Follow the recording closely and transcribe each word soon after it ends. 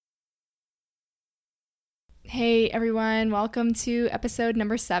Hey everyone, welcome to episode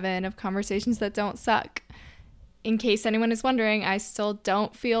number 7 of Conversations That Don't Suck. In case anyone is wondering, I still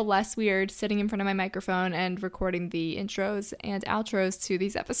don't feel less weird sitting in front of my microphone and recording the intros and outros to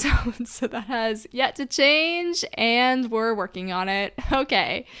these episodes. So that has yet to change, and we're working on it.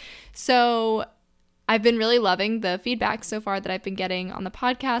 Okay, so I've been really loving the feedback so far that I've been getting on the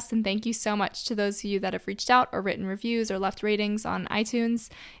podcast, and thank you so much to those of you that have reached out or written reviews or left ratings on iTunes.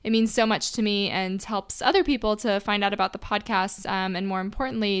 It means so much to me and helps other people to find out about the podcast, and more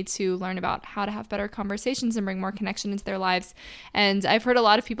importantly, to learn about how to have better conversations and bring more connection into their lives. And I've heard a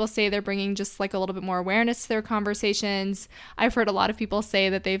lot of people say they're bringing just like a little bit more awareness to their conversations. I've heard a lot of people say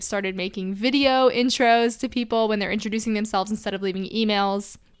that they've started making video intros to people when they're introducing themselves instead of leaving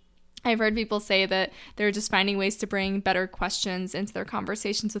emails. I've heard people say that they're just finding ways to bring better questions into their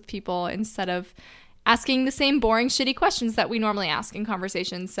conversations with people instead of asking the same boring, shitty questions that we normally ask in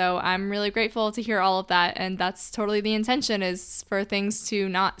conversations. So I'm really grateful to hear all of that. And that's totally the intention, is for things to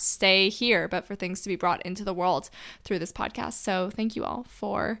not stay here, but for things to be brought into the world through this podcast. So thank you all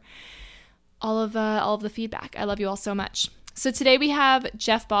for all of the feedback. I love you all so much. So today we have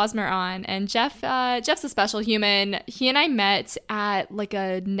Jeff Bosmer on, and Jeff's a special human. He and I met at like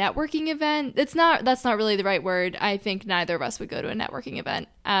a networking event. That's not really the right word. I think neither of us would go to a networking event.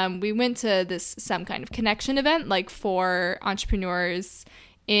 We went to some kind of connection event, like for entrepreneurs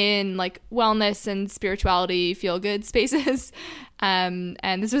in like wellness and spirituality, feel good spaces. And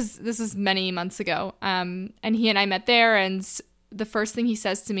this was many months ago. And he and I met there, and the first thing he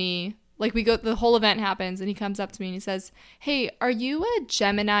says to me, like the whole event happens and he comes up to me and he says, "Hey, are you a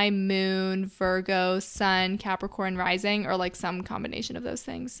Gemini moon, Virgo, sun, Capricorn rising, or like some combination of those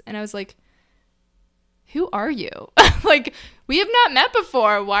things?" And I was like, "Who are you?" Like, we have not met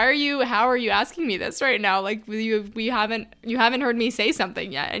before. How are you asking me this right now? Like, you haven't heard me say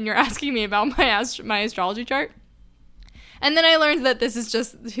something yet, and you're asking me about my astrology chart. And then I learned that this is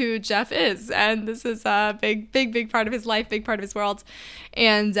just who Jeff is, and this is a big part of his life, big part of his world.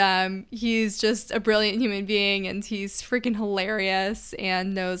 And he's just a brilliant human being, and he's freaking hilarious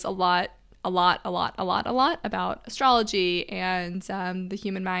and knows a lot about astrology and the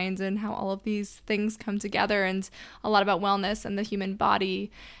human mind and how all of these things come together, and a lot about wellness and the human body.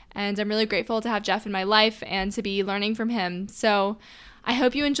 And I'm really grateful to have Jeff in my life and to be learning from him. So I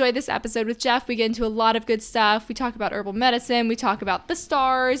hope you enjoyed this episode with Jeff. We get into a lot of good stuff. We talk about herbal medicine. We talk about the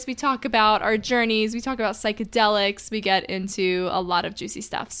stars. We talk about our journeys. We talk about psychedelics. We get into a lot of juicy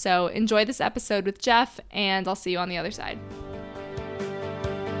stuff. So enjoy this episode with Jeff, and I'll see you on the other side.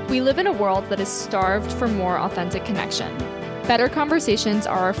 We live in a world that is starved for more authentic connection. Better conversations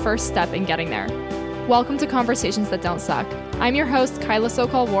are our first step in getting there. Welcome to Conversations That Don't Suck. I'm your host, Kyla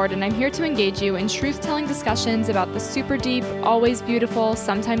Sokol-Ward, and I'm here to engage you in truth-telling discussions about the super deep, always beautiful,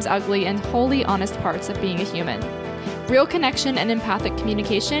 sometimes ugly, and wholly honest parts of being a human. Real connection and empathic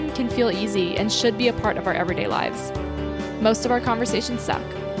communication can feel easy and should be a part of our everyday lives. Most of our conversations suck.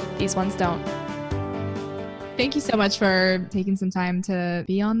 These ones don't. Thank you so much for taking some time to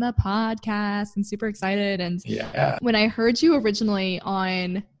be on the podcast. I'm super excited. And when I heard you originally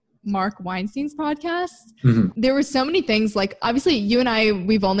on Mark Weinstein's podcast, there were so many things, like obviously you and I,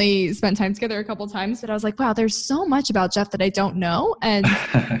 we've only spent time together a couple times, but I was like, wow, there's so much about Jeff that I don't know. And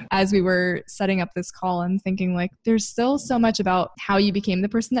as we were setting up this call, I'm thinking like, there's still so much about how you became the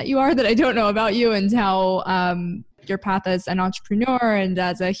person that you are that I don't know about you, and how your path as an entrepreneur and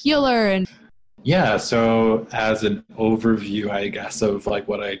as a healer. And yeah, so as an overview, I guess, of like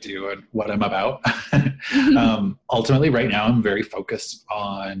what I do and what I'm about, ultimately right now I'm very focused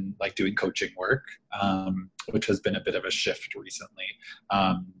on like doing coaching work, which has been a bit of a shift recently,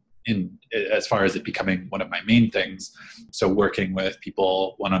 in as far as it becoming one of my main things. So working with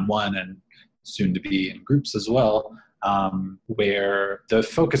people one-on-one and soon to be in groups as well, where the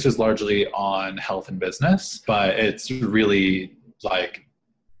focus is largely on health and business, but it's really like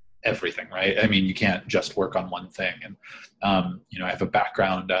everything, right? I mean, you can't just work on one thing. And, I have a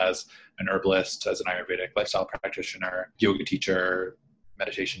background as an herbalist, as an Ayurvedic lifestyle practitioner, yoga teacher,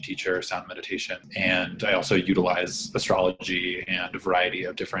 meditation teacher, sound meditation. And I also utilize astrology and a variety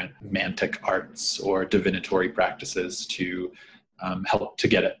of different mantic arts or divinatory practices to help to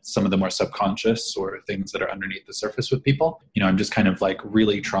get at some of the more subconscious or things that are underneath the surface with people. I'm just kind of like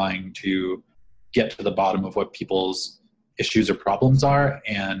really trying to get to the bottom of what people's issues or problems are.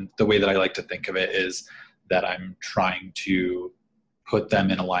 And the way that I like to think of it is that I'm trying to put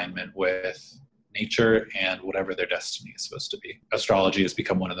them in alignment with nature and whatever their destiny is supposed to be. Astrology has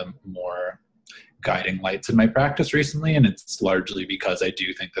become one of the more guiding lights in my practice recently. And it's largely because I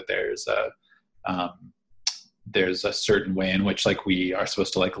do think that there's a certain way in which like we are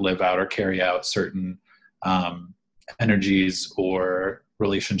supposed to like live out or carry out certain energies or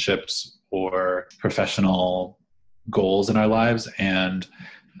relationships or professional goals in our lives. And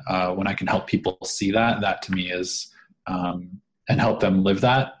when I can help people see that to me is, and help them live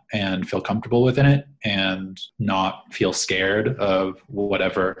that and feel comfortable within it and not feel scared of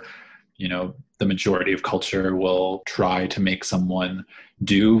whatever, the majority of culture will try to make someone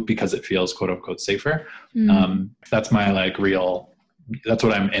do because it feels quote unquote safer. That's my that's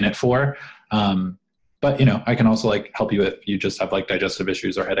what I'm in it for. But I can also help you if you just have digestive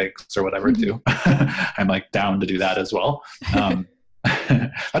issues or headaches or whatever too. I'm down to do that as well.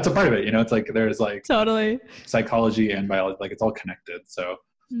 That's a part of it. It's there's totally psychology and biology, it's all connected. So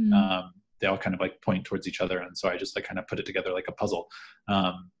they all kind of point towards each other. And so I just kind of put it together like a puzzle.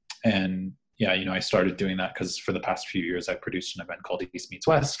 And yeah, I started doing that because for the past few years I produced an event called East Meets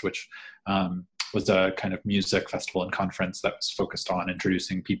West, which was a kind of music festival and conference that was focused on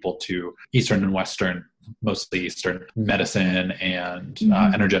introducing people to Eastern and Western, mostly Eastern medicine and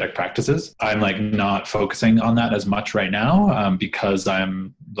energetic practices. I'm not focusing on that as much right now because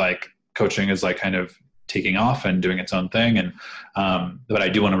I'm coaching is kind of taking off and doing its own thing. And, but I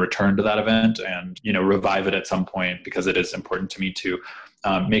do want to return to that event and, revive it at some point because it is important to me to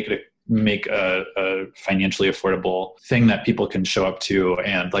make a financially affordable thing that people can show up to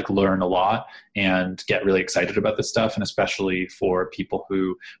and learn a lot and get really excited about this stuff. And especially for people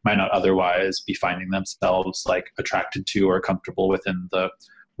who might not otherwise be finding themselves attracted to or comfortable within the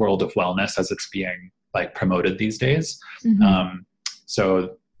world of wellness as it's being promoted these days.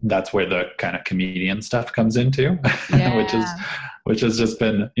 So that's where the kind of comedian stuff comes into, which has just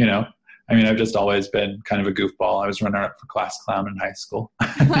been, I've just always been kind of a goofball. I was runner-up for class clown in high school.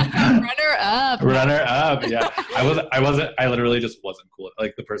 Runner-up. Yeah. I literally just wasn't cool.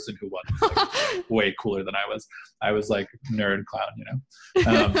 The person who won was way cooler than I was. I was nerd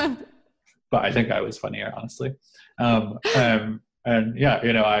clown, but I think I was funnier, honestly. And yeah,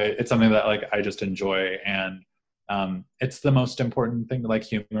 it's something that I just enjoy. And it's the most important thing,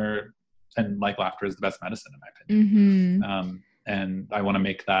 humor and laughter is the best medicine in my opinion. And I want to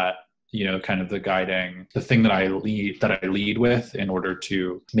make that, kind of the thing that I lead with in order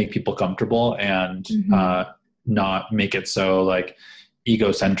to make people comfortable and not make it so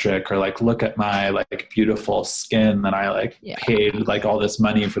egocentric or look at my beautiful skin that I paid all this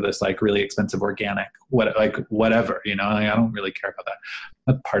money for this really expensive organic whatever, I don't really care about that.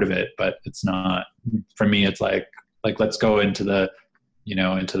 That's part of it, but it's not for me. It's let's go into the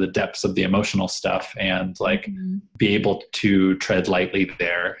into the depths of the emotional stuff and be able to tread lightly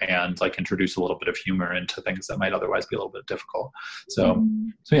there and introduce a little bit of humor into things that might otherwise be a little bit difficult. So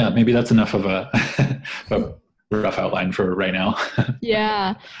yeah, maybe that's enough of a rough outline for right now.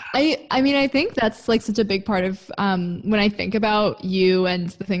 Yeah. I think that's such a big part of when I think about you and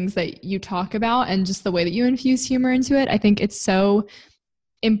the things that you talk about and just the way that you infuse humor into it. I think it's so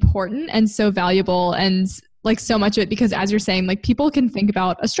important and so valuable and so much of it, because as you're saying, people can think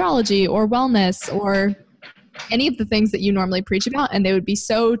about astrology or wellness or any of the things that you normally preach about, and they would be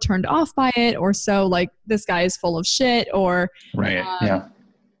so turned off by it or so this guy is full of shit or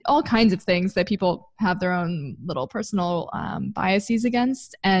all kinds of things that people have their own little personal biases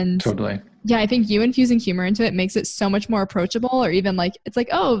against. And totally. Yeah, I think you infusing humor into it makes it so much more approachable, or even it's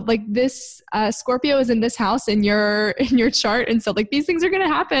this Scorpio is in this house in your chart. And so these things are going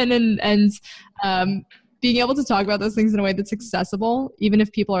to happen and being able to talk about those things in a way that's accessible, even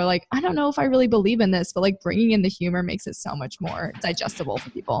if people are I don't know if I really believe in this, but bringing in the humor makes it so much more digestible for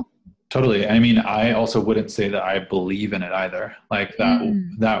people. Totally. I also wouldn't say that I believe in it either.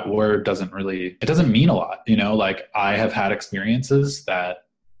 That word doesn't mean a lot, I have had experiences that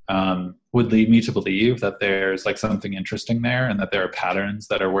would lead me to believe that there's something interesting there and that there are patterns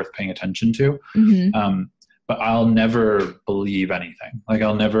that are worth paying attention to. But I'll never believe anything.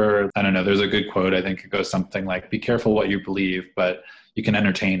 I'll never, I don't know, there's a good quote. I think it goes something be careful what you believe, but you can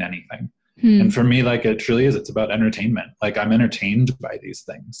entertain anything. And for me, it truly is, it's about entertainment. I'm entertained by these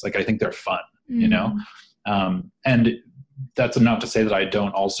things. I think they're fun, and that's not to say that I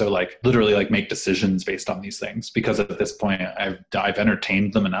don't also literally make decisions based on these things, because at this point I've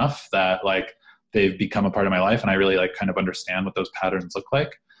entertained them enough that they've become a part of my life. And I really kind of understand what those patterns look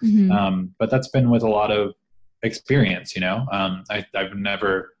like. But that's been with a lot of experience, I've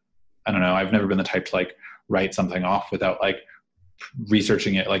never been the type to write something off without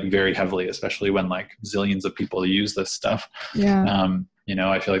researching it very heavily, especially when zillions of people use this stuff.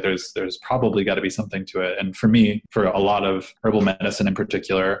 I feel there's probably got to be something to it. And for me, for a lot of herbal medicine in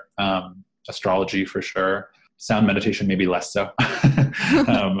particular, astrology for sure, sound meditation maybe less so.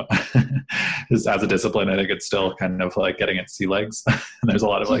 As a discipline, I think it's still kind of getting its sea legs. And there's a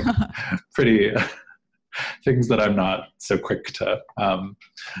lot of pretty things that I'm not so quick to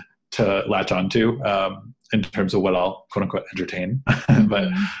latch onto in terms of what I'll quote unquote entertain. But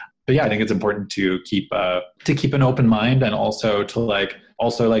yeah, I think it's important to keep an open mind, and also to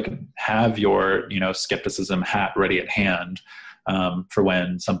have your, skepticism hat ready at hand for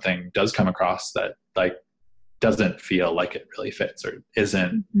when something does come across that like doesn't feel like it really fits, or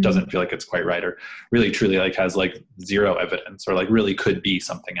doesn't feel like it's quite right, or really truly like has like zero evidence, or like really could be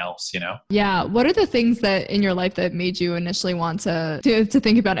something else, Yeah. What are the things that in your life that made you initially want to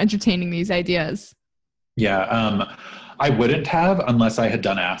think about entertaining these ideas? Yeah. I wouldn't have unless I had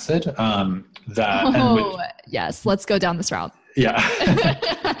done acid. Yes. Let's go down this route. Yeah.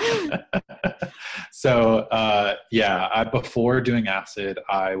 So, before doing acid,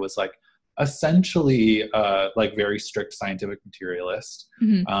 I was like essentially like very strict scientific materialist,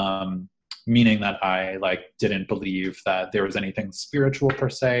 meaning that I like didn't believe that there was anything spiritual per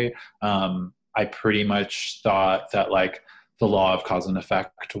se. I pretty much thought that like the law of cause and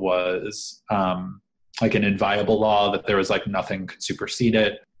effect was like an inviolable law, that there was like nothing could supersede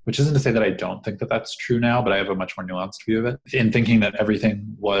it. Which isn't to say that I don't think that that's true now, but I have a much more nuanced view of it. In thinking that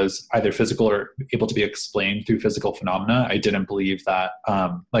everything was either physical or able to be explained through physical phenomena, I didn't believe that,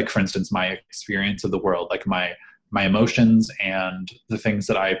 like for instance, my experience of the world, like my emotions and the things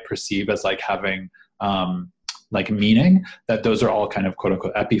that I perceive as like having like meaning, that those are all kind of quote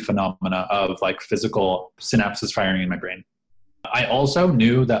unquote epiphenomena of like physical synapses firing in my brain. I also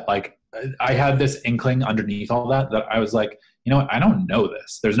knew that like I had this inkling underneath all that I was like, I don't know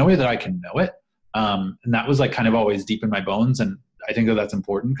this. There's no way that I can know it. And that was like kind of always deep in my bones. And I think that that's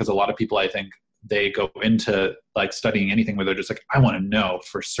important, because a lot of people, I think they go into like studying anything where they're just like, I want to know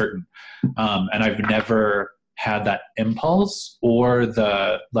for certain. And I've never had that impulse or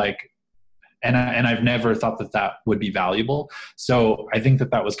the like, and I've never thought that would be valuable. So I think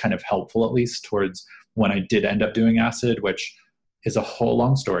that was kind of helpful, at least towards when I did end up doing acid, which is a whole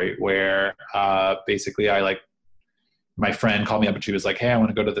long story where basically my friend called me up and she was like, hey, I want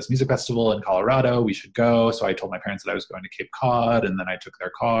to go to this music festival in Colorado. We should go. So I told my parents that I was going to Cape Cod, and then I took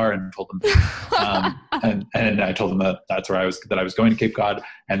their car and told them, and I told them that that's where I was going to Cape Cod.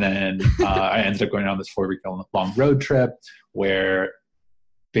 And then I ended up going on this 4-week long road trip where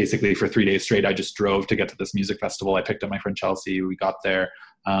basically for 3 days straight, I just drove to get to this music festival. I picked up my friend Chelsea. We got there.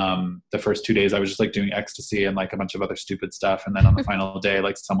 The first 2 days I was just like doing ecstasy and like a bunch of other stupid stuff. And then on the final day,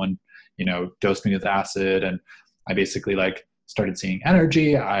 like someone, dosed me with acid, and I basically like started seeing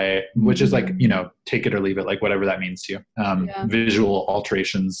energy. Which is like, take it or leave it, like whatever that means to you. Visual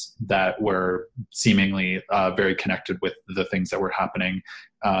alterations that were seemingly very connected with the things that were happening,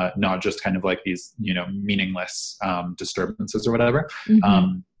 not just kind of like these, meaningless disturbances or whatever.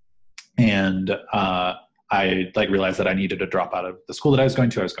 I like realized that I needed to drop out of the school that I was going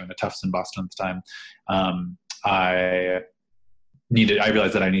to. I was going to Tufts in Boston at the time. I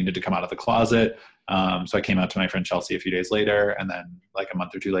realized that I needed to come out of the closet. So I came out to my friend Chelsea a few days later, and then like a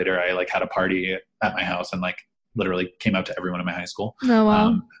month or two later, I like had a party at my house and like literally came out to everyone in my high school. Oh,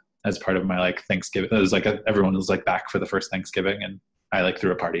 wow. As part of my like Thanksgiving. It was like everyone was like back for the first Thanksgiving, and I like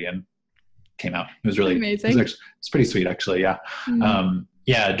threw a party and came out. It was really amazing. It's pretty sweet, actually. Yeah. And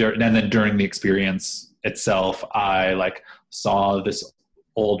then during the experience itself, I like saw this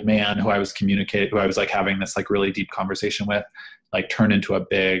old man who I was like having this like really deep conversation with, like turn into a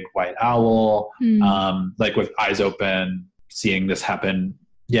big white owl, like with eyes open, seeing this happen.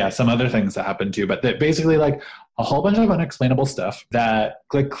 Yeah, some other things that happened too, but basically like a whole bunch of unexplainable stuff that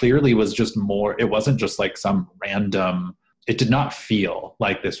like clearly was just more, it wasn't just like some random, it did not feel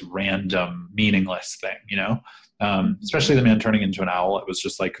like this random meaningless thing, especially the man turning into an owl. It was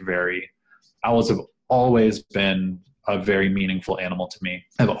just like owls have always been a very meaningful animal to me.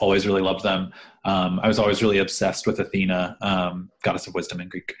 I've always really loved them. I was always really obsessed with Athena, goddess of wisdom in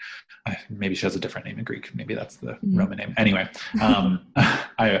Greek. Maybe she has a different name in Greek. Maybe that's the Roman name. Anyway,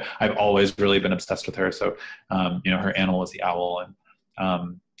 I've always really been obsessed with her. So, her animal was the owl,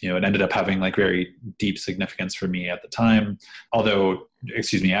 and it ended up having like very deep significance for me at the time. Although,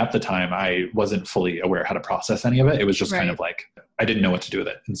 at the time I wasn't fully aware how to process any of it. It was just kind of like, I didn't know what to do with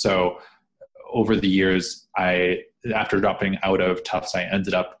it. And so over the years, after dropping out of Tufts, I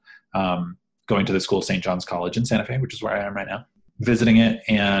ended up going to the school, St. John's College in Santa Fe, which is where I am right now, visiting it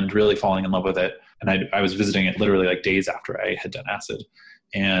and really falling in love with it. And I was visiting it literally like days after I had done acid,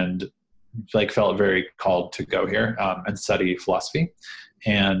 and like felt very called to go here and study philosophy.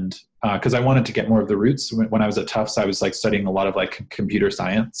 And because I wanted to get more of the roots. When I was at Tufts, I was like studying a lot of like computer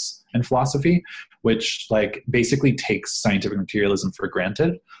science and philosophy, which like basically takes scientific materialism for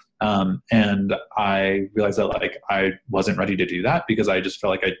granted. And I realized that like I wasn't ready to do that because I just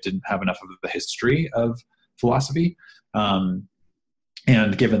felt like I didn't have enough of the history of philosophy.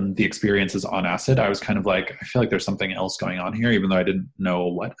 And given the experiences on acid, I was kind of like, I feel like there's something else going on here, even though I didn't know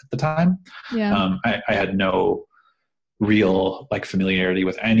what at the time. Yeah. I had no real like familiarity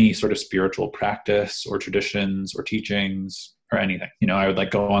with any sort of spiritual practice or traditions or teachings or anything. I would like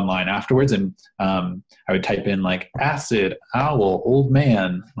go online afterwards and I would type in like acid, owl, old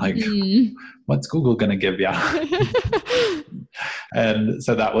man, like what's Google gonna give ya? And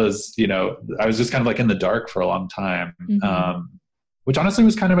so that was, I was just kind of like in the dark for a long time. Which honestly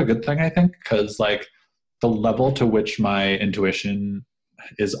was kind of a good thing, I think, because like the level to which my intuition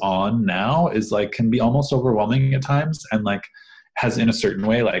is on now is like can be almost overwhelming at times, and like has in a certain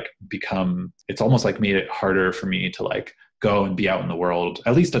way like become, it's almost like made it harder for me to like go and be out in the world,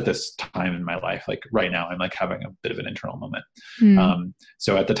 at least at this time in my life. Like right now I'm like having a bit of an internal moment.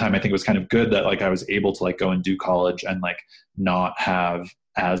 So at the time I think it was kind of good that like I was able to like go and do college and like not have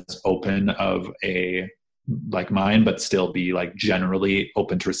as open of a like mind, but still be like generally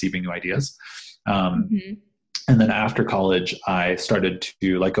open to receiving new ideas. And then after college, I started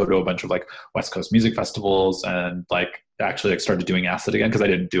to like go to a bunch of like West Coast music festivals and like actually like started doing acid again, because I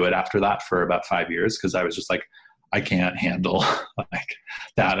didn't do it after that for about 5 years, because I was just like, I can't handle like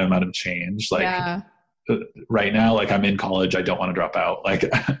that amount of change. Like right now, like I'm in college, I don't want to drop out. Like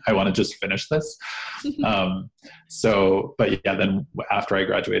I want to just finish this. But yeah, then after I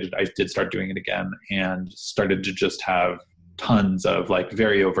graduated, I did start doing it again and started to just have tons of like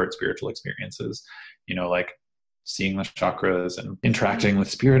very overt spiritual experiences, like seeing the chakras and interacting with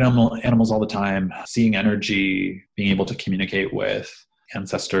spirit animals all the time, seeing energy, being able to communicate with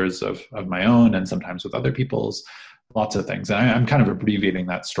ancestors of my own and sometimes with other people's, lots of things. And I'm kind of abbreviating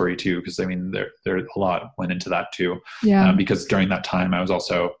that story too, because I mean, there a lot went into that too. Because during that time I was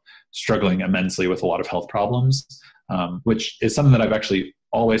also struggling immensely with a lot of health problems, which is something that I've actually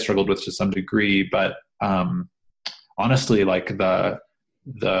always struggled with to some degree. But honestly, like the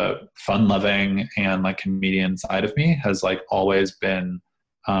fun-loving and like comedian side of me has like always been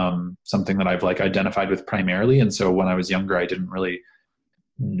something that I've like identified with primarily. And so when I was younger, I didn't really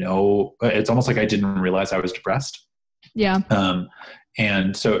know. It's almost like I didn't realize I was depressed.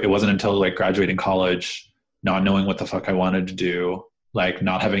 And so it wasn't until like graduating college, not knowing what the fuck I wanted to do, like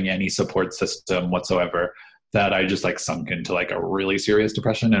not having any support system whatsoever, that I just like sunk into like a really serious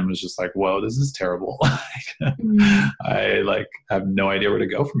depression and was just like, whoa, this is terrible. I like have no idea where to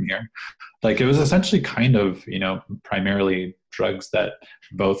go from here. Like it was essentially kind of, primarily drugs that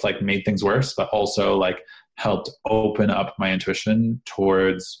both like made things worse, but also like helped open up my intuition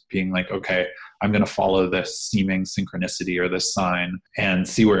towards being like, okay, I'm going to follow this seeming synchronicity or this sign and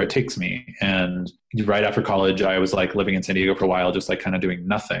see where it takes me. And right after college, I was like living in San Diego for a while, just like kind of doing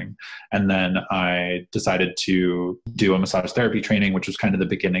nothing. And then I decided to do a massage therapy training, which was kind of the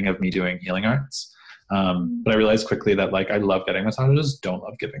beginning of me doing healing arts. But I realized quickly that like, I love getting massages, don't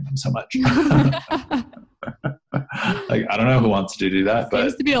love giving them so much. Like, I don't know who wants to do that, but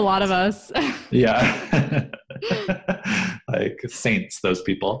seems to be a lot of us. Yeah. Like saints, those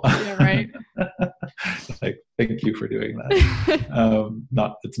people. Yeah, right. Like, thank you for doing that.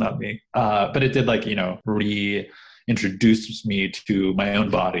 It's not me. But it did like, reintroduce me to my own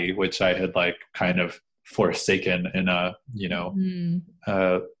body, which I had like kind of forsaken in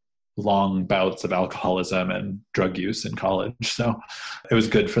long bouts of alcoholism and drug use in college. So it was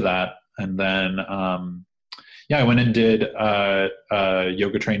good for that. And then, I went and did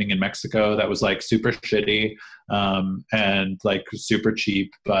yoga training in Mexico that was like super shitty and like super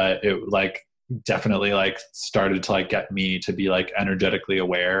cheap, but it like definitely like started to like get me to be like energetically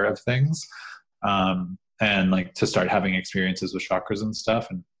aware of things and like to start having experiences with chakras and stuff.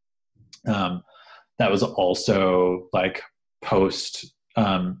 And that was also like post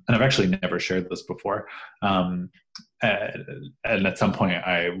and I've actually never shared this before. And at some point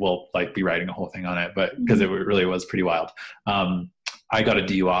I will like be writing a whole thing on it, but because it really was pretty wild. I got a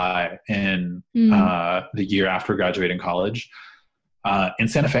DUI in the year after graduating college in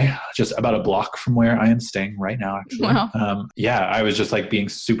Santa Fe, just about a block from where I am staying right now, actually. Wow. I was just like being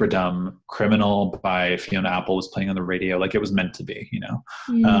super dumb. Criminal by Fiona Apple was playing on the radio. Like it was meant to be,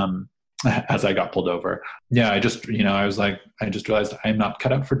 as I got pulled over. I just, I was like, I just realized I'm not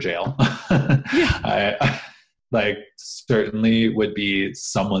cut out for jail. I like certainly would be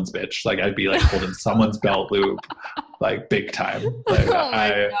someone's bitch. Like I'd be like holding someone's belt loop, like big time. Like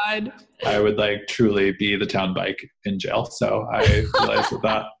God. I would like truly be the town bike in jail. So I realized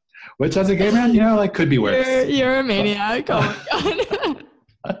that, which as a gay man, like could be worse. You're a maniac. Oh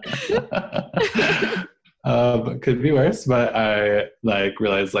my God. Could be worse, but I like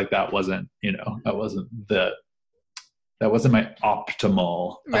realized like that wasn't, that wasn't that wasn't my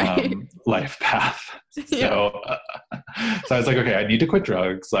optimal Right. life path. Yeah. So I was like, okay, I need to quit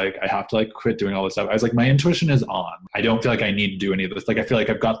drugs. Like I have to like quit doing all this stuff. I was like, my intuition is on. I don't feel like I need to do any of this. Like I feel like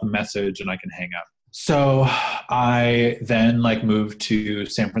I've got the message and I can hang up. So I then like moved to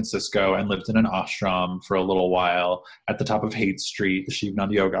San Francisco and lived in an ashram for a little while at the top of Haight Street, the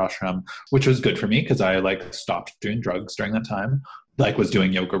Shivananda Yoga Ashram, which was good for me because I like stopped doing drugs during that time, like was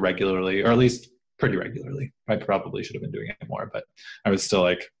doing yoga regularly, or at least pretty regularly. I probably should have been doing it more, but I was still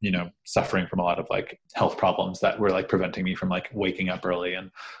like, suffering from a lot of like health problems that were like preventing me from like waking up early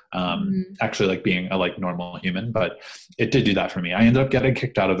and actually like being a like normal human. But it did do that for me. I ended up getting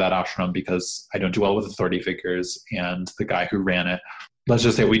kicked out of that ashram because I don't do well with authority figures, and the guy who ran it, let's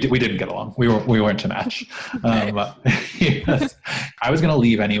just say we didn't get along. We weren't a match. Yes. I was going to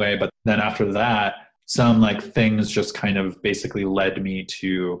leave anyway, but then after that, some like things just kind of basically led me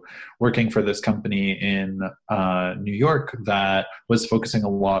to working for this company in New York that was focusing a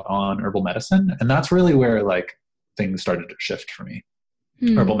lot on herbal medicine. And that's really where like things started to shift for me.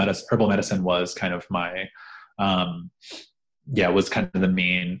 Herbal medicine was kind of my, was kind of the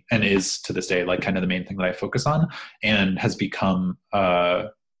main, and is to this day, like kind of the main thing that I focus on, and has become, I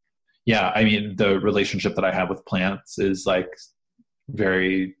mean, the relationship that I have with plants is like,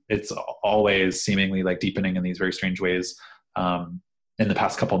 it's always seemingly like deepening in these very strange ways. In the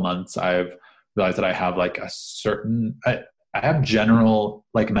past couple months, I've realized that I have like I have general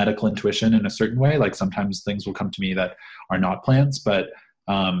like medical intuition in a certain way. Like sometimes things will come to me that are not plants, but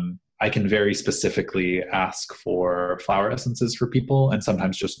I can very specifically ask for flower essences for people, and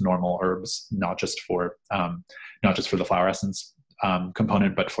sometimes just normal herbs, not just for the flower essence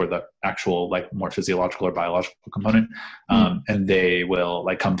component, but for the actual like more physiological or biological component. And they will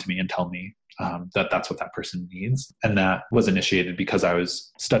like come to me and tell me that that's what that person needs. And that was initiated because I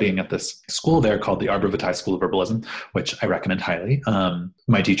was studying at this school there called the Arbor Vitae School of Herbalism, which I recommend highly.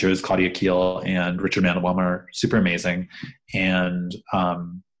 My teachers, Claudia Keel and Richard Mandelbaum, are super amazing. And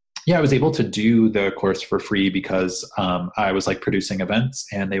I was able to do the course for free because I was like producing events,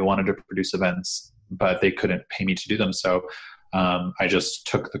 and they wanted to produce events, but they couldn't pay me to do them. So I just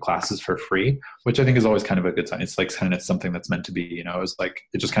took the classes for free, which I think is always kind of a good sign. It's like kind of something that's meant to be, it was like,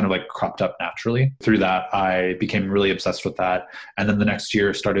 it just kind of like cropped up naturally. Through that, I became really obsessed with that. And then the next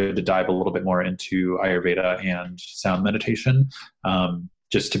year started to dive a little bit more into Ayurveda and sound meditation,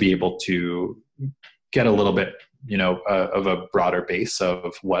 just to be able to get a little bit, of a broader base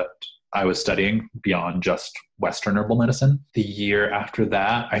of what I was studying beyond just Western herbal medicine. The year after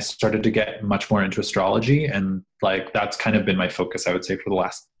that, I started to get much more into astrology, and like that's kind of been my focus, I would say, for the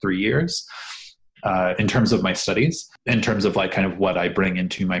last 3 years in terms of my studies, in terms of like kind of what I bring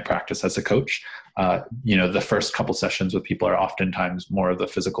into my practice as a coach. The first couple sessions with people are oftentimes more of the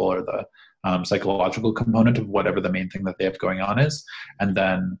physical or the psychological component of whatever the main thing that they have going on is. And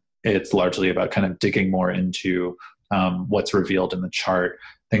then it's largely about kind of digging more into what's revealed in the chart,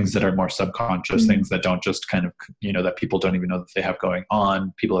 things that are more subconscious, things that don't just kind of, that people don't even know that they have going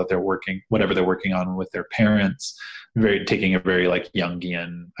on, people that whatever they're working on with their parents, taking a very like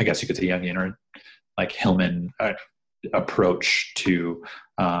Jungian, I guess you could say Jungian or like Hillman approach to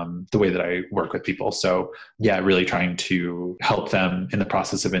the way that I work with people. So really trying to help them in the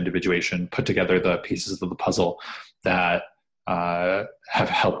process of individuation, put together the pieces of the puzzle that have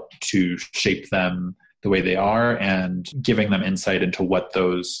helped to shape them the way they are, and giving them insight into what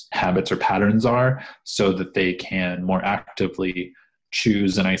those habits or patterns are so that they can more actively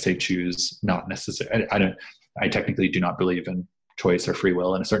choose. And I say choose, not necessarily, I technically do not believe in choice or free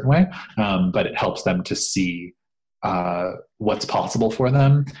will in a certain way, but it helps them to see what's possible for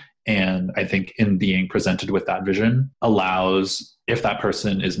them. And I think in being presented with that vision allows, if that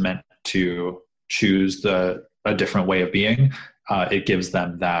person is meant to choose a different way of being, it gives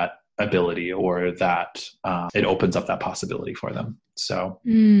them that ability, or that it opens up that possibility for them. So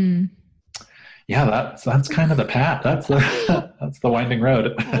that's kind of the path. That's the winding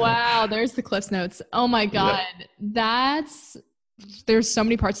road. Wow, there's the Cliff's Notes. Oh my God. Yeah. There's so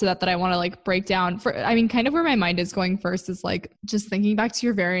many parts of that I want to like break down. Kind of where my mind is going first is like just thinking back to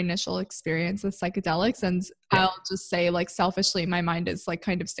your very initial experience with psychedelics. And I'll just say, like, selfishly, my mind is like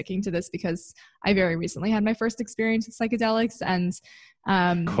kind of sticking to this because I very recently had my first experience with psychedelics. And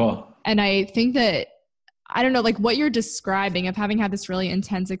cool. And I think that, I don't know, like what you're describing of having had this really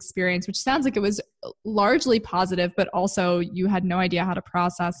intense experience, which sounds like it was largely positive, but also you had no idea how to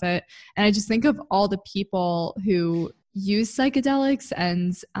process it. And I just think of all the people who use psychedelics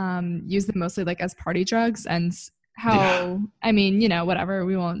and use them mostly like as party drugs, and how, I mean, you know, whatever,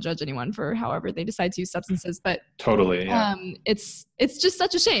 we won't judge anyone for however they decide to use substances, but Totally. Yeah. it's just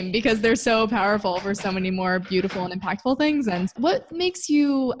such a shame because they're so powerful for so many more beautiful and impactful things. And what makes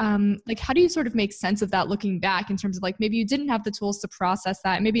you, like, how do you sort of make sense of that looking back in terms of like, maybe you didn't have the tools to process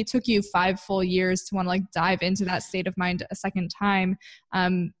that. Maybe it took you 5 full years to want to like dive into that state of mind a second time.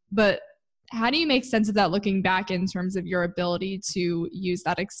 But how do you make sense of that looking back in terms of your ability to use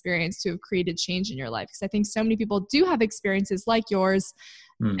that experience to have created change in your life? Because I think so many people do have experiences like yours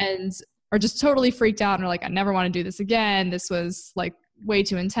and are just totally freaked out and are like, I never want to do this again. This was like way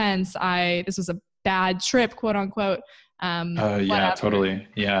too intense. This was a bad trip, quote unquote. Yeah, totally.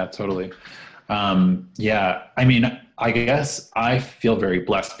 Yeah, totally. Yeah, I mean, I guess I feel very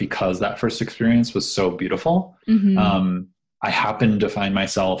blessed because that first experience was so beautiful. I happened to find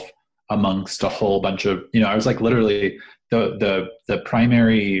myself amongst a whole bunch of, you know, I was like literally the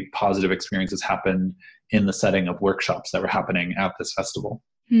primary positive experiences happened in the setting of workshops that were happening at this festival.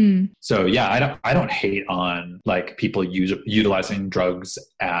 So yeah, I don't hate on like people utilizing drugs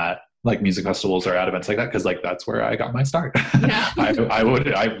at like music festivals or at events like that, because like that's where I got my start. Yeah.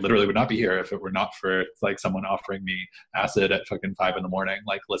 I literally would not be here if it were not for like someone offering me acid at fucking 5 a.m,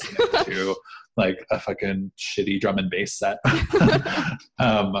 like listening to like a fucking shitty drum and bass set.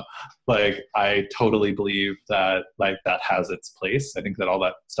 Like I totally believe that like that has its place. I think that all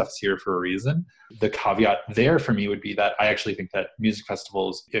that stuff's here for a reason. The caveat there for me would be that I actually think that music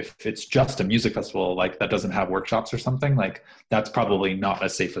festivals, if it's just a music festival, like that doesn't have workshops or something, like that's probably not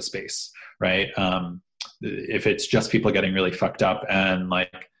as safe a space, right? If it's just people getting really fucked up and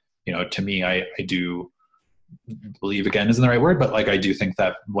like, you know, to me, I do believe, again isn't the right word, but like I do think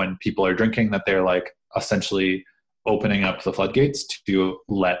that when people are drinking that they're like essentially opening up the floodgates to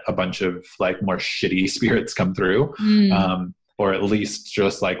let a bunch of like more shitty spirits come through, or at least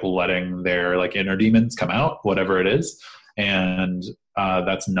just like letting their like inner demons come out, whatever it is. And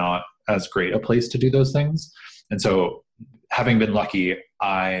that's not as great a place to do those things. And so having been lucky,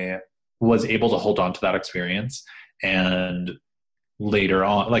 I was able to hold on to that experience. And later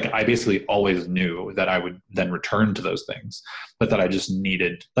on, like I basically always knew that I would then return to those things, but that I just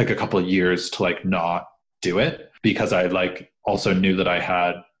needed like a couple of years to like not do it, because I like also knew that I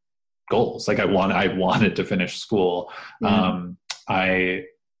had goals. Like I wanted to finish school.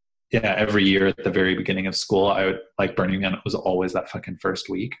 Every year at the very beginning of school, I would like Burning Man. It was always that fucking first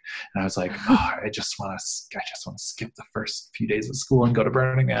week. And I was like, oh, I just want to skip the first few days of school and go to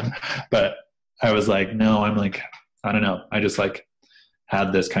Burning Man. But I was like, no, I'm like, I don't know. I just like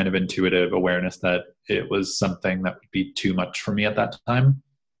had this kind of intuitive awareness that it was something that would be too much for me at that time.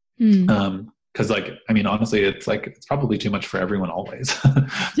 Cause like, I mean, honestly, it's like, it's probably too much for everyone always,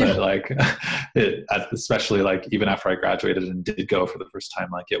 but like especially like even after I graduated and did go for the first time,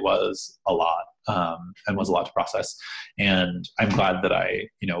 like it was a lot, and was a lot to process. And I'm glad that I,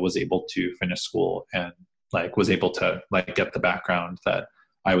 you know, was able to finish school and like was able to like get the background that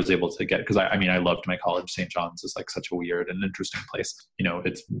I was able to get. Cause I mean, I loved my college. St. John's is like such a weird and interesting place. You know,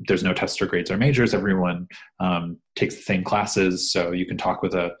 there's no tests or grades or majors. Everyone, takes the same classes. So you can talk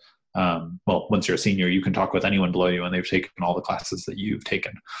with once you're a senior, you can talk with anyone below you and they've taken all the classes that you've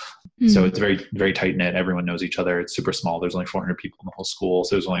taken. So it's very, very tight knit. Everyone knows each other. It's super small. There's only 400 people in the whole school.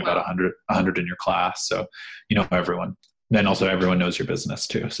 So there's only about 100 in your class. So, you know, everyone, then also everyone knows your business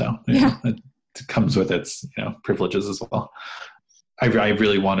too. So you know, it comes with its, you know, privileges as well. I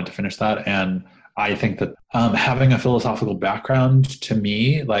really wanted to finish that. And I think that, having a philosophical background to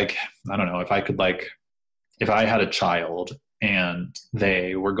me, like, I don't know if I had a child and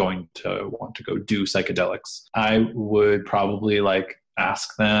they were going to want to go do psychedelics, I would probably like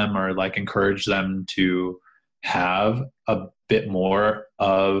ask them or like encourage them to have a bit more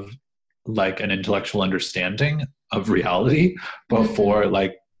of like an intellectual understanding of reality before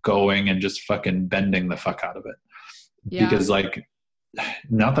like going and just fucking bending the fuck out of it. Because like,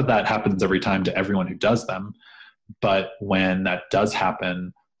 not that happens every time to everyone who does them, but when that does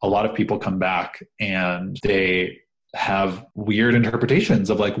happen, a lot of people come back and they have weird interpretations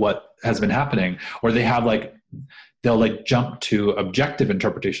of like what has been happening, or they have like, they'll like jump to objective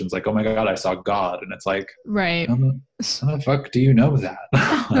interpretations like, oh my God, I saw God. And it's like, right. How the fuck do you know that?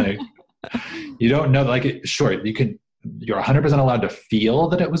 Like, you don't know, like, sure, you're 100% allowed to feel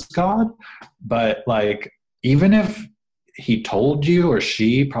that it was God, but like, even if he told you, or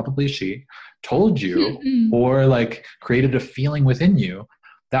probably she told you, or like created a feeling within you,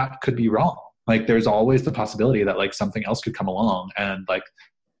 that could be wrong. Like there's always the possibility that like something else could come along and like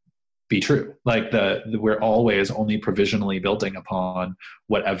be true. Like we're always only provisionally building upon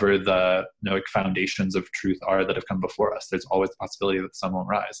whatever the foundations of truth are that have come before us. There's always the possibility that the sun won't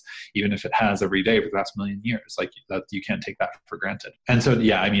rise, even if it has every day for the past million years. Like that, you can't take that for granted. And so,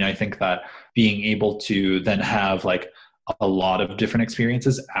 yeah, I mean, I think that being able to then have like a lot of different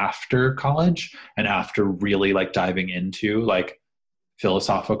experiences after college and after really like diving into like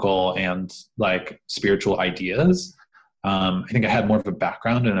philosophical and like spiritual ideas, I think I had more of a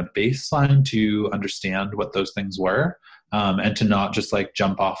background and a baseline to understand what those things were, and to not just like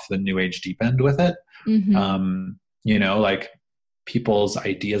jump off the new age deep end with it. Like people's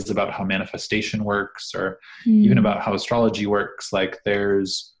ideas about how manifestation works, or even about how astrology works. Like they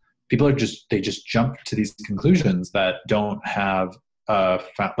just jump to these conclusions that don't have a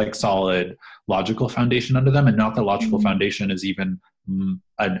like solid logical foundation under them. And not the logical foundation is even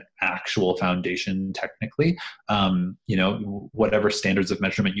an actual foundation technically. Whatever standards of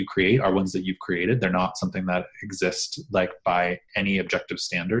measurement you create are ones that you've created. They're not something that exist like by any objective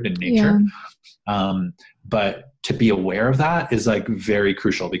standard in nature. But to be aware of that is like very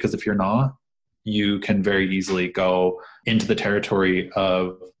crucial, because if you're not, you can very easily go into the territory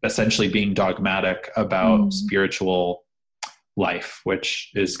of essentially being dogmatic about spiritual life,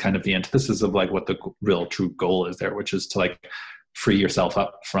 which is kind of the antithesis of like what the real true goal is there, which is to like free yourself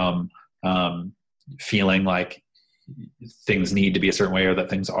up from feeling like things need to be a certain way or that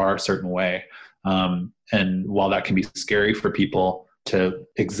things are a certain way. And while that can be scary for people to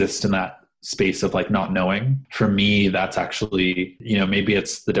exist in that space of like not knowing, for me, that's actually, maybe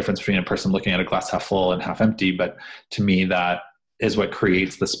it's the difference between a person looking at a glass half full and half empty, but to me, that is what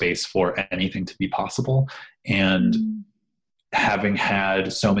creates the space for anything to be possible. And having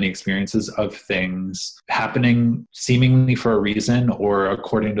had so many experiences of things happening seemingly for a reason or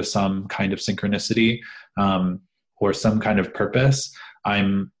according to some kind of synchronicity, or some kind of purpose,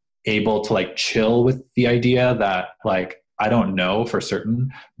 I'm able to like chill with the idea that like, I don't know for certain,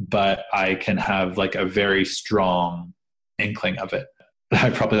 but I can have like a very strong inkling of it.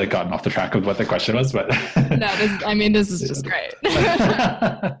 I've probably like gotten off the track of what the question was, but no, this is just great.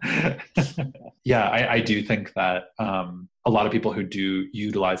 Yeah, I do think that a lot of people who do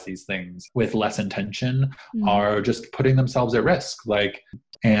utilize these things with less intention are just putting themselves at risk. Like,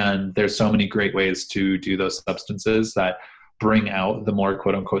 and there's so many great ways to do those substances that bring out the more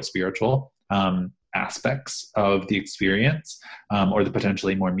quote unquote spiritual aspects of the experience, or the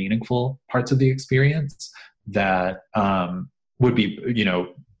potentially more meaningful parts of the experience that would be,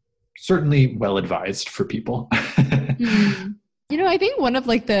 certainly well advised for people. I think one of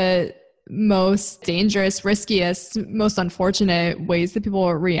like the most dangerous, riskiest, most unfortunate ways that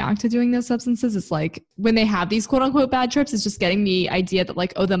people react to doing those substances is like when they have these quote unquote bad trips, is just getting the idea that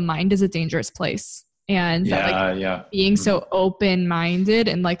like, oh, the mind is a dangerous place. And being so open-minded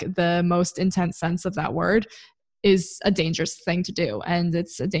in like the most intense sense of that word is a dangerous thing to do. And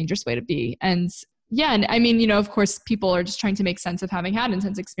it's a dangerous way to be. And yeah, and I mean, of course, people are just trying to make sense of having had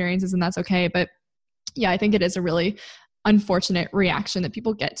intense experiences, and that's okay. But yeah, I think it is a really unfortunate reaction that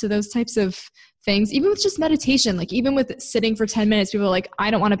people get to those types of things, even with just meditation. Like even with sitting for 10 minutes, people are like, I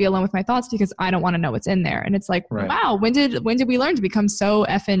don't want to be alone with my thoughts because I don't want to know what's in there. And it's like, wow, when did we learn to become so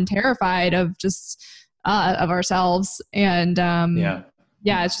effing terrified of just of ourselves? And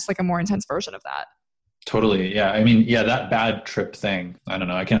it's just like a more intense version of that. Totally. Yeah. I mean, yeah, that bad trip thing, I don't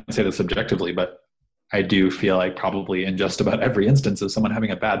know, I can't say this objectively, but I do feel like probably in just about every instance of someone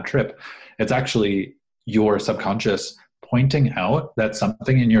having a bad trip, it's actually your subconscious pointing out that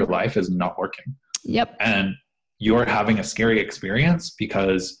something in your life is not working. Yep. And you're having a scary experience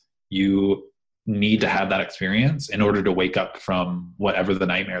because you need to have that experience in order to wake up from whatever the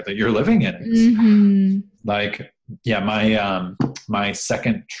nightmare that you're living in is. Like, yeah, my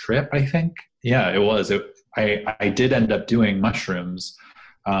second trip, I think. Yeah, it was. I did end up doing mushrooms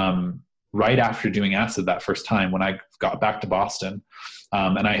right after doing acid that first time when I got back to Boston,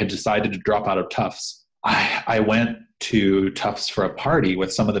 and I had decided to drop out of Tufts. I went to Tufts for a party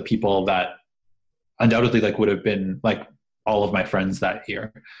with some of the people that undoubtedly like would have been like all of my friends that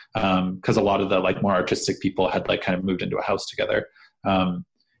year, because a lot of the like more artistic people had like kind of moved into a house together.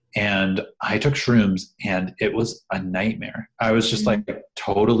 And I took shrooms and it was a nightmare. I was just like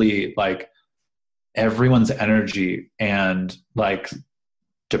totally like everyone's energy and like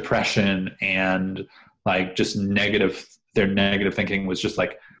depression and like just their negative thinking was just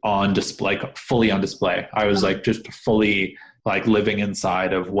like on display, fully on display. I was like just fully like living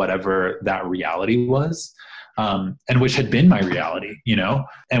inside of whatever that reality was, and which had been my reality,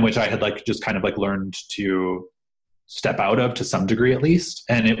 and which I had like just kind of like learned to step out of to some degree at least.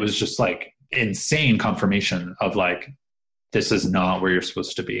 And it was just like insane confirmation of like this is not where you're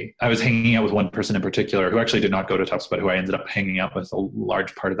supposed to be. I was hanging out with one person in particular who actually did not go to Tufts, but who I ended up hanging out with a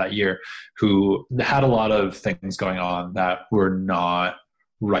large part of that year, who had a lot of things going on that were not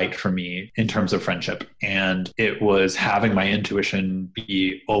right for me in terms of friendship. And it was having my intuition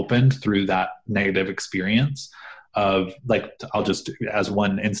be opened through that negative experience of like, I'll just, as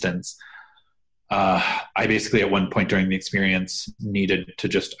one instance, I basically at one point during the experience needed to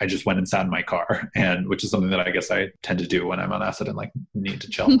I just went and sat in my car, and which is something that I guess I tend to do when I'm on acid and like need to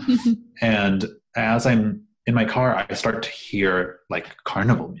chill. And as I'm in my car, I start to hear like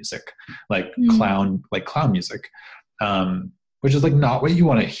carnival music, like clown music, which is like not what you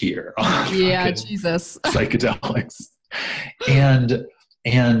want to hear. Yeah, Jesus. Psychedelics. And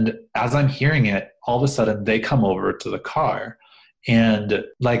as I'm hearing it, all of a sudden they come over to the car. And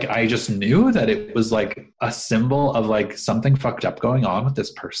like, I just knew that it was like a symbol of like something fucked up going on with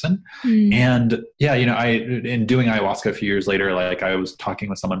this person. And yeah, you know, in doing ayahuasca a few years later, like I was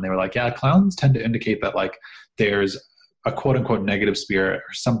talking with someone and they were like, yeah, clowns tend to indicate that like there's a quote unquote negative spirit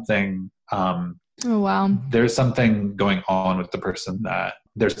or something. Oh, wow. There's something going on with the person, that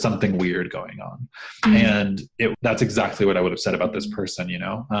there's something weird going on. And that's exactly what I would have said about this person, you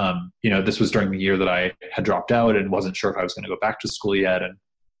know? This was during the year that I had dropped out and wasn't sure if I was going to go back to school yet.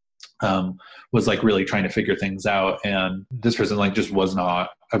 And was like really trying to figure things out. And this person like just was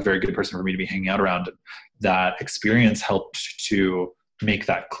not a very good person for me to be hanging out around. That experience helped to make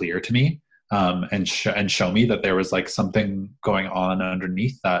that clear to me. And show me that there was like something going on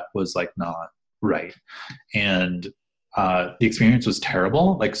underneath that was like not right. And the experience was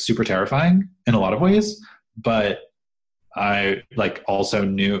terrible, like super terrifying in a lot of ways, but I like also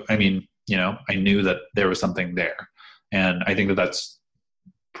knew, I mean, you know, I knew that there was something there. And I think that that's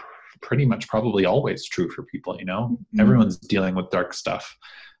pretty much probably always true for people, you know. Everyone's dealing with dark stuff.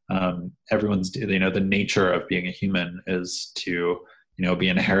 Everyone's, you know, the nature of being a human is to, you know, be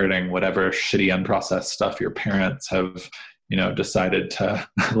inheriting whatever shitty unprocessed stuff your parents have, you know, decided to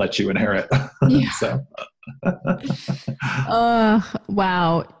let you inherit. Yeah. So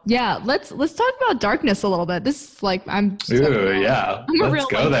wow. Yeah. Let's talk about darkness a little bit. This is like, let's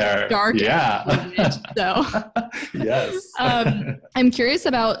go there. Dark. Yeah. So yes. I'm curious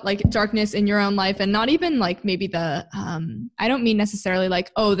about like darkness in your own life, and not even like maybe the, I don't mean necessarily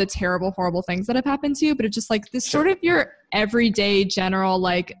like, oh, the terrible, horrible things that have happened to you, but it's just like this sort of your everyday general,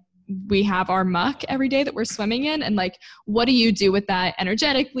 like, we have our muck every day that we're swimming in, and like, what do you do with that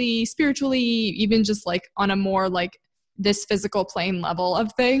energetically, spiritually, even just like on a more like this physical plane level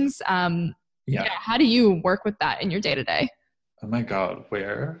of things? How do you work with that in your day to day? Oh my God,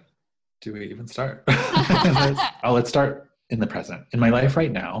 where do we even start? Let's start in the present. In my life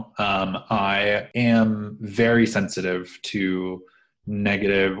right now, I am very sensitive to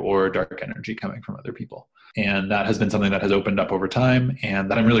negative or dark energy coming from other people. And that has been something that has opened up over time, and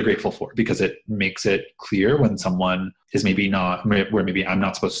that I'm really grateful for, because it makes it clear when someone is maybe not, where maybe I'm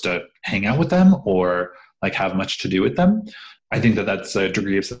not supposed to hang out with them or like have much to do with them. I think that that's a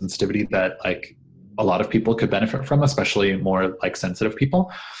degree of sensitivity that like a lot of people could benefit from, especially more like sensitive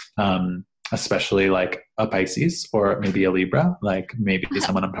people, especially like a Pisces or maybe a Libra, like maybe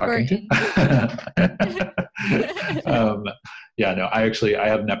someone I'm talking to. I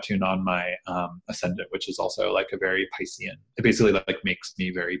have Neptune on my ascendant, which is also like a very Piscean. It basically like makes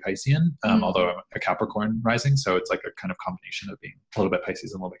me very Piscean, although I'm a Capricorn rising. So it's like a kind of combination of being a little bit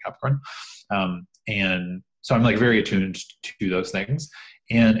Pisces and a little bit Capricorn. And so I'm like very attuned to those things.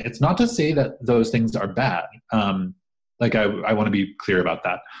 And it's not to say that those things are bad. Like I want to be clear about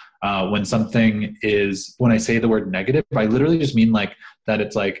that. When I say the word negative, I literally just mean like that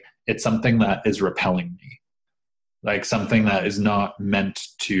it's something that is repelling me. Like something that is not meant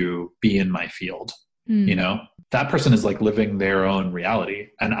to be in my field, you know? That person is like living their own reality.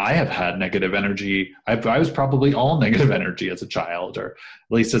 And I have had negative energy. I was probably all negative energy as a child, or at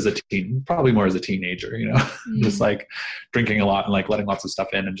least as a teen, probably more as a teenager, you know, just like drinking a lot and like letting lots of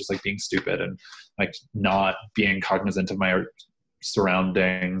stuff in and just like being stupid and like not being cognizant of my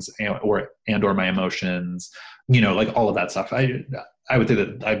surroundings or my emotions, you know, like all of that stuff. I would say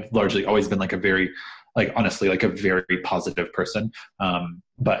that I've largely always been like a very, like honestly, like a very positive person.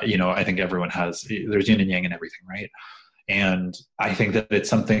 But you know, I think there's yin and yang in everything, right? And I think that it's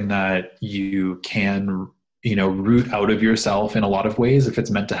something that you can, you know, root out of yourself in a lot of ways if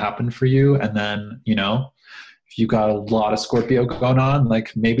it's meant to happen for you. And then, you know, if you got a lot of Scorpio going on,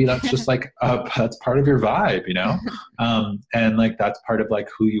 like maybe that's just like, that's part of your vibe, you know? And like, that's part of like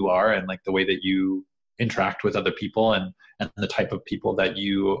who you are and like the way that you interact with other people and the type of people that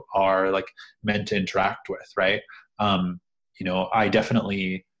you are like meant to interact with. Right. You know, I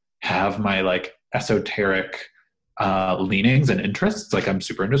definitely have my like esoteric leanings and interests. Like I'm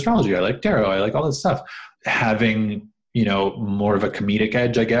super into astrology. I like tarot. I like all this stuff. Having, you know, more of a comedic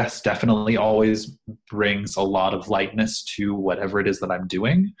edge, I guess, definitely always brings a lot of lightness to whatever it is that I'm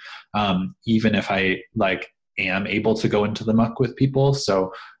doing. Even if I like am able to go into the muck with people.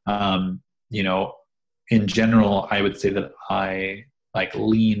 So, you know, in general, I would say that I like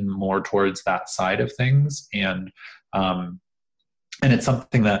lean more towards that side of things. And it's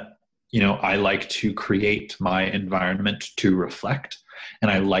something that, you know, I like to create my environment to reflect.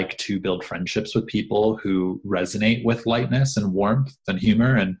 And I like to build friendships with people who resonate with lightness and warmth and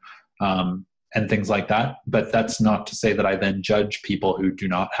humor and things like that. But that's not to say that I then judge people who do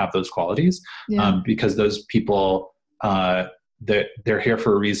not have those qualities, because those people, they're here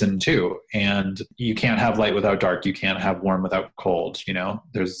for a reason too. And you can't have light without dark. You can't have warm without cold. You know,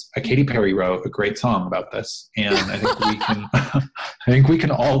 there's a Katy Perry wrote a great song about this. And I think we can, I think we can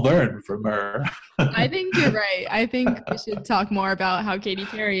all learn from her. I think you're right. I think we should talk more about how Katy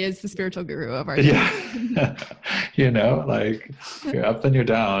Perry is the spiritual guru of our time. Yeah. You know, like you're up, then you're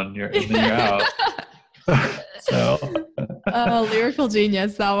down, and then you're out. So lyrical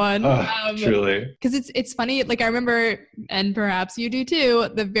genius, that one. Truly. Because it's funny, like I remember, and perhaps you do too,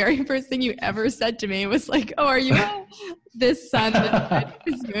 the very first thing you ever said to me was like, oh, are you this sun,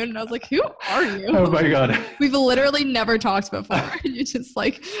 this moon? And I was like, who are you? Oh my God. We've literally never talked before. You just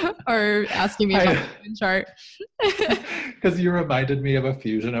like are asking me about the moon chart. Because you reminded me of a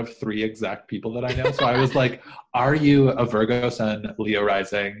fusion of 3 exact people that I know. So I was like, are you a Virgo sun, Leo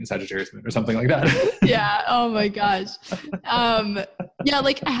rising, Sagittarius moon, or something like that? Yeah. Oh my gosh. Yeah.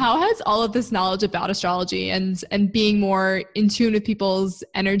 Like how has all of this knowledge about astrology and being more in tune with people's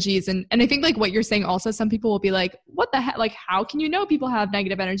energies and I think like what you're saying also, some people will be like, what the heck? Like, how can you know people have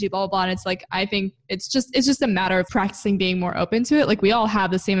negative energy, blah, blah, blah. And it's like, I think it's just a matter of practicing being more open to it. Like we all have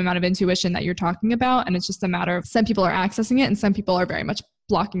the same amount of intuition that you're talking about. And it's just a matter of some people are accessing it and some people are very much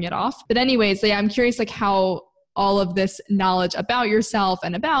blocking it off. But anyways, yeah, I'm curious like how all of this knowledge about yourself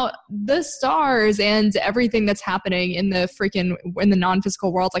and about the stars and everything that's happening in the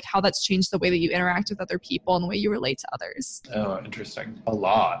non-physical world, like how that's changed the way that you interact with other people and the way you relate to others. Oh, interesting. A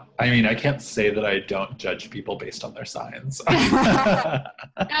lot. I mean, I can't say that I don't judge people based on their signs.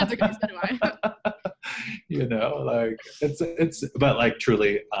 That's okay, so do I. You know, like it's, but like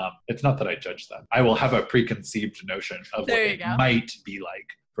truly, it's not that I judge them. I will have a preconceived notion of what it might be like.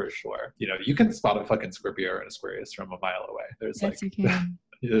 For sure. You know, you can spot a fucking Scorpio or an Aquarius from a mile away. There's yes, like, you can.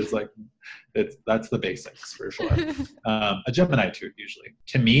 There's like, that's the basics for sure. A Gemini too, usually.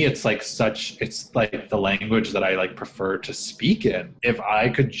 To me, it's like it's like the language that I like prefer to speak in. If I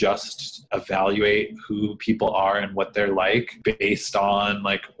could just evaluate who people are and what they're like based on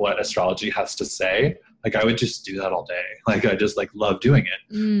like what astrology has to say, like I would just do that all day. Like I just like love doing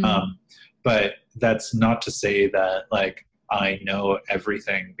it. But that's not to say that like I know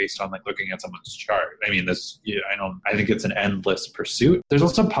everything based on like looking at someone's chart. I mean, I think it's an endless pursuit. There's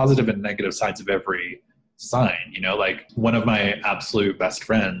also positive and negative sides of every sign, you know, like one of my absolute best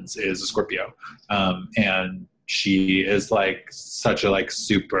friends is a Scorpio. And she is like such a like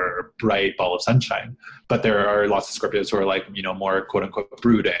super bright ball of sunshine, but there are lots of Scorpios who are like, you know, more quote unquote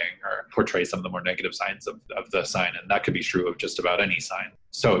brooding or portray some of the more negative signs of the sign. And that could be true of just about any sign.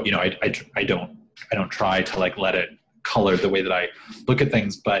 So, you know, I don't try to like let it color the way that I look at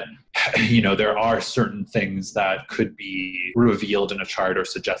things, but you know, there are certain things that could be revealed in a chart or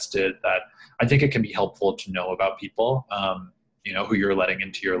suggested that I think it can be helpful to know about people, you know, who you're letting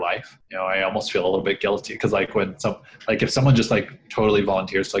into your life. You know, I almost feel a little bit guilty because like if someone just like totally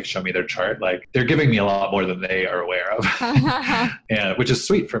volunteers to like show me their chart, like they're giving me a lot more than they are aware of, and which is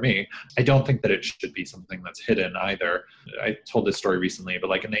sweet for me. I don't think that it should be something that's hidden either. I told this story recently, but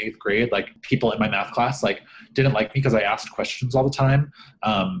like in the 8th grade, like people in my math class like didn't like me because I asked questions all the time,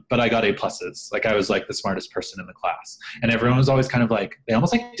 but I got A+. Like I was like the smartest person in the class, and everyone was always kind of like, they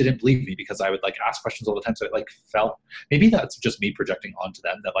almost like didn't believe me because I would like ask questions all the time. So it like felt, maybe that's just me projecting onto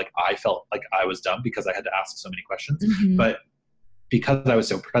them that like I felt like I was dumb because I had to ask so many questions. But because I was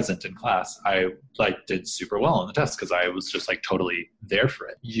so present in class, I like did super well on the test because I was just like totally there for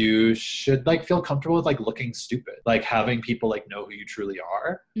it. You should like feel comfortable with like looking stupid, like having people like know who you truly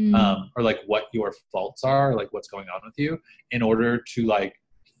are, or like what your faults are, like what's going on with you, in order to like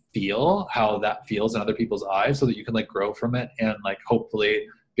feel how that feels in other people's eyes so that you can like grow from it and like hopefully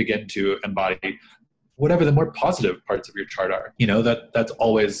begin to embody whatever the more positive parts of your chart are. You know, that's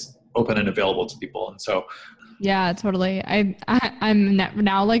always open and available to people. And so yeah, totally. I'm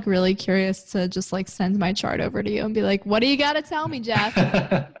now like really curious to just like send my chart over to you and be like, what do you got to tell me, Jeff?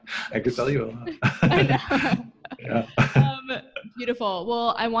 I could tell you a lot. I know. Yeah. Beautiful.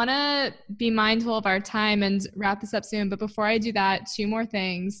 Well, I want to be mindful of our time and wrap this up soon. But before I do that, two more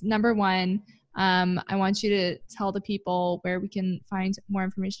things. Number one, I want you to tell the people where we can find more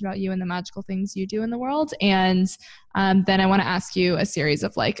information about you and the magical things you do in the world. And then I want to ask you a series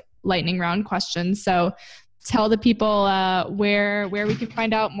of like lightning round questions. So tell the people where we can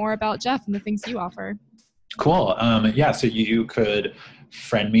find out more about Jeff and the things you offer. Cool. Yeah, so you could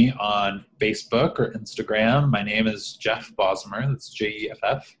friend me on Facebook or Instagram. My name is Jeff Bosmer. That's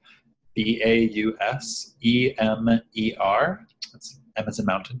Jeff Bausemer. That's M as in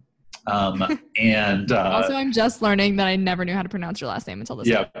mountain. And also, I'm just learning that I never knew how to pronounce your last name until this.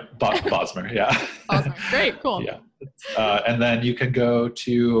 Yeah, Bosmer. Yeah. Bosmer. Great. Cool. Yeah. And then you can go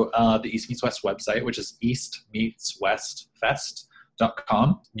to the East Meets West website, which is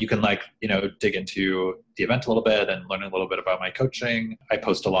eastmeetswestfest.com. You can dig into the event a little bit and learn a little bit about my coaching. I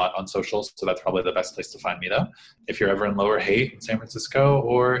post a lot on socials, so that's probably the best place to find me though. If you're ever in Lower Haight in San Francisco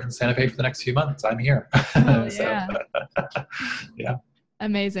or in Santa Fe for the next few months, I'm here. Oh, yeah. Yeah.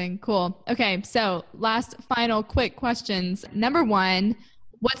 Amazing. Cool. Okay. So last final quick questions. Number one,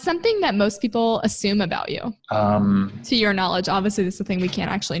 what's something that most people assume about you? To your knowledge, obviously this is the thing we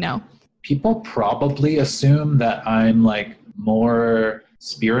can't actually know. People probably assume that I'm like more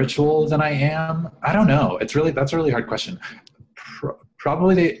spiritual than I am. I don't know. That's a really hard question.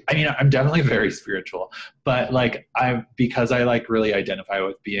 Probably I'm definitely very spiritual, but because I like really identify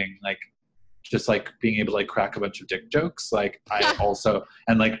with being like, just like being able to like crack a bunch of dick jokes. Like I also,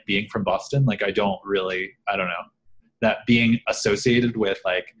 and like being from Boston, like I don't know, that being associated with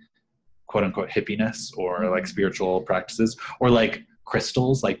like quote unquote hippiness or like spiritual practices or like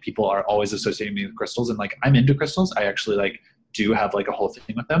crystals, like people are always associating me with crystals, and like I'm into crystals. I actually like do have like a whole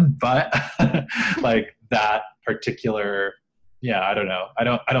thing with them, but like that particular, I don't know. I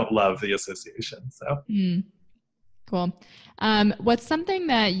don't love the association. So. Cool. What's something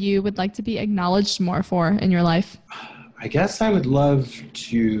that you would like to be acknowledged more for in your life? I guess I would love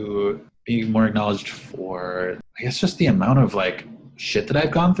to be more acknowledged for, I guess, just the amount of like shit that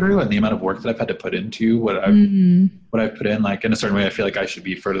I've gone through and the amount of work that I've had to put into what I've put in. Like in a certain way, I feel like I should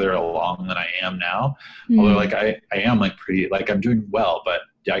be further along than I am now. Although like I am like pretty, like I'm doing well, but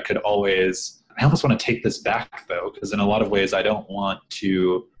I almost want to take this back though, because in a lot of ways I don't want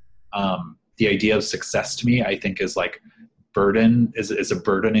to, the idea of success to me, I think is like is a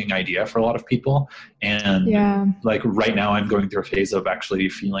burdening idea for a lot of people. And like right now I'm going through a phase of actually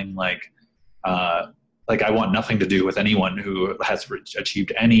feeling like I want nothing to do with anyone who has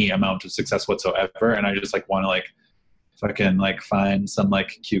achieved any amount of success whatsoever. And I just like want to like fucking like find some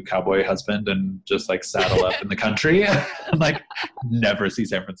like cute cowboy husband and just like saddle up in the country and like never see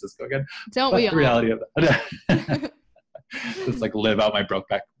San Francisco again. Don't we all? The reality of that. Just like live out my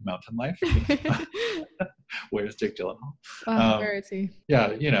Brokeback Mountain life. Where's Jake Gyllenhaal? Where is he? Yeah,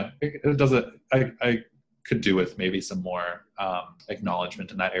 it doesn't. I could do with maybe some more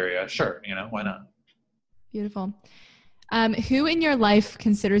acknowledgement in that area. Sure, why not? Beautiful. Who in your life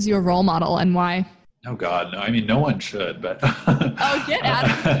considers you a role model and why? Oh God, no. I mean, no one should, but. Oh, get out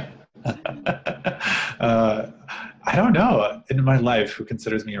of here. I don't know in my life who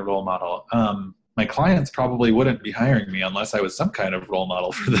considers me a role model. My clients probably wouldn't be hiring me unless I was some kind of role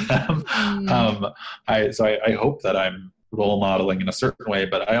model for them. I hope that I'm role modeling in a certain way,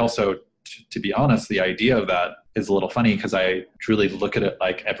 but I also, to be honest, the idea of that is a little funny because I truly look at it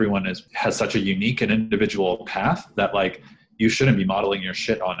like everyone has such a unique and individual path that like you shouldn't be modeling your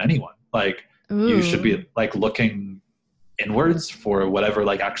shit on anyone. Like you should be like looking inwards for whatever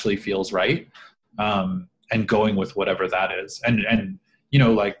like actually feels right, and going with whatever that is. And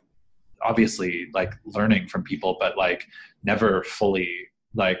like obviously like learning from people, but like never fully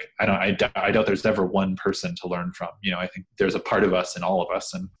like I doubt there's ever one person to learn from. I think there's a part of us in all of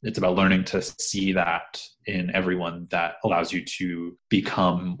us, and it's about learning to see that in everyone that allows you to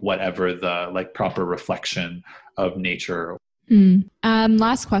become whatever the like proper reflection of nature.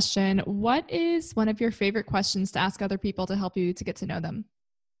 Last question. What is one of your favorite questions to ask other people to help you to get to know them?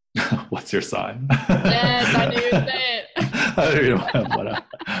 What's your sign? Yes, I knew it.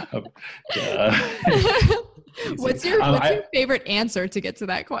 What's your favorite answer to get to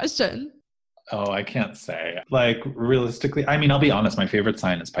that question? Oh, I can't say. Like realistically, I mean, I'll be honest. My favorite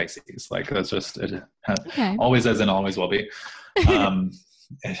sign is Pisces. Like that's just it. Always is and always will be. I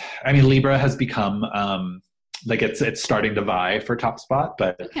mean, Libra has become like it's starting to vie for top spot,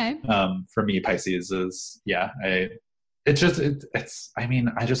 but for me, Pisces is I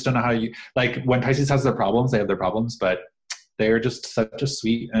mean, I just don't know how you like when Pisces has their problems, they have their problems, but they're just such a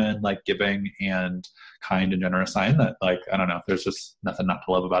sweet and like giving and kind and generous sign that like, I don't know, there's just nothing not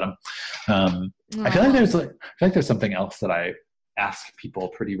to love about them. I feel like there's something else that I ask people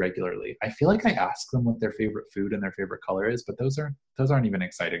pretty regularly. I feel like I ask them what their favorite food and their favorite color is, but those aren't even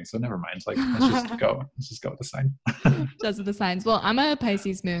exciting. So never mind. Like, let's just go with the sign. Just with the signs. Well, I'm a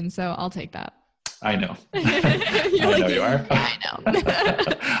Pisces moon, so I'll take that. I know. I know you are. I know.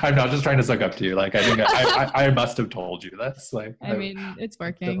 I'm not just trying to suck up to you. Like, I think I must have told you this. Like, I mean, it's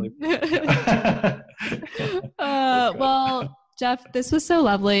working. Well, Jeff, this was so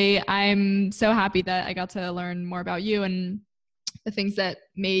lovely. I'm so happy that I got to learn more about you and the things that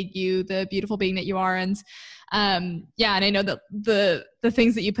made you the beautiful being that you are. And and I know that the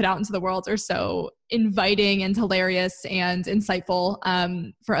things that you put out into the world are so inviting and hilarious and insightful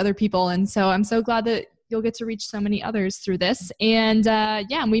for other people. And so I'm so glad that you'll get to reach so many others through this. And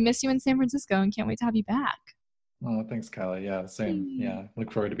we miss you in San Francisco and can't wait to have you back. Oh, thanks, Kylie. Yeah, same. Yeah,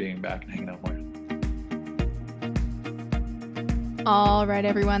 look forward to being back and hanging out more. All right,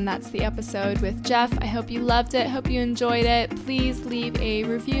 everyone, that's the episode with Jeff. I hope you loved it. Hope you enjoyed it. Please leave a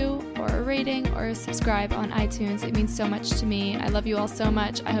review or a rating or a subscribe on iTunes. It means so much to me. I love you all so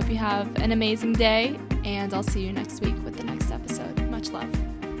much. I hope you have an amazing day, and I'll see you next week with the next episode. Much love.